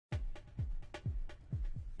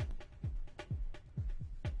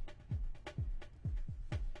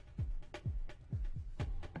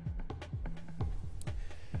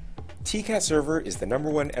Tcat server is the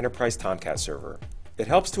 #1 enterprise Tomcat server. It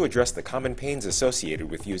helps to address the common pains associated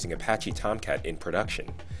with using Apache Tomcat in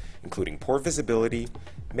production, including poor visibility,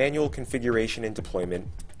 manual configuration and deployment,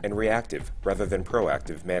 and reactive rather than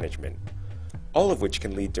proactive management, all of which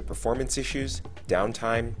can lead to performance issues,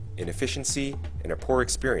 downtime, inefficiency, and a poor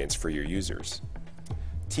experience for your users.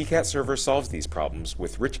 Tcat server solves these problems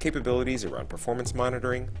with rich capabilities around performance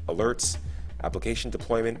monitoring, alerts, application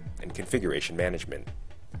deployment, and configuration management.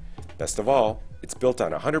 Best of all, it's built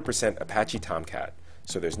on 100% Apache Tomcat,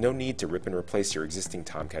 so there's no need to rip and replace your existing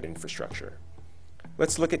Tomcat infrastructure.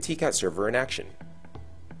 Let's look at Tcat server in action.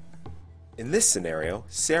 In this scenario,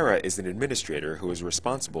 Sarah is an administrator who is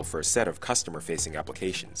responsible for a set of customer-facing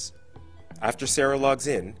applications. After Sarah logs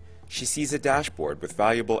in, she sees a dashboard with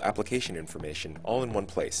valuable application information all in one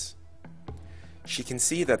place. She can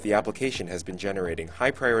see that the application has been generating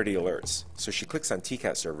high-priority alerts, so she clicks on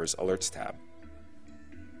Tcat server's Alerts tab.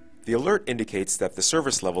 The alert indicates that the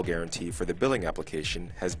service level guarantee for the billing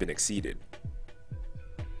application has been exceeded.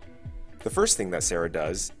 The first thing that Sarah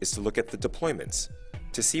does is to look at the deployments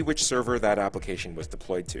to see which server that application was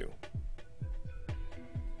deployed to.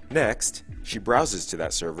 Next, she browses to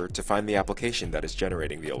that server to find the application that is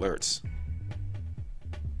generating the alerts.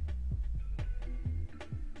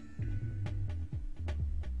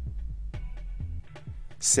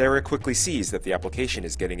 Sarah quickly sees that the application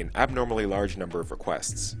is getting an abnormally large number of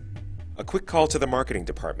requests. A quick call to the marketing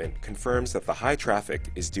department confirms that the high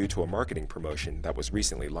traffic is due to a marketing promotion that was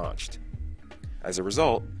recently launched. As a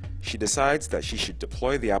result, she decides that she should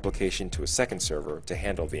deploy the application to a second server to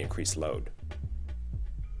handle the increased load.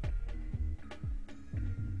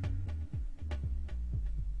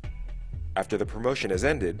 After the promotion has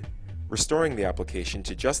ended, restoring the application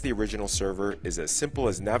to just the original server is as simple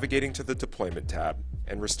as navigating to the Deployment tab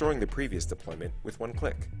and restoring the previous deployment with one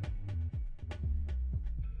click.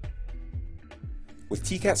 With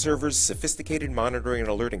Tcat server's sophisticated monitoring and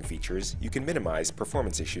alerting features, you can minimize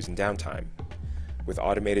performance issues and downtime. With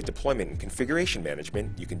automated deployment and configuration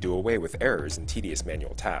management, you can do away with errors and tedious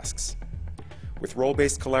manual tasks. With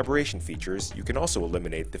role-based collaboration features, you can also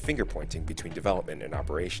eliminate the finger pointing between development and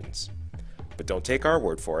operations. But don't take our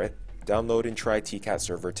word for it. Download and try Tcat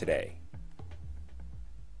server today.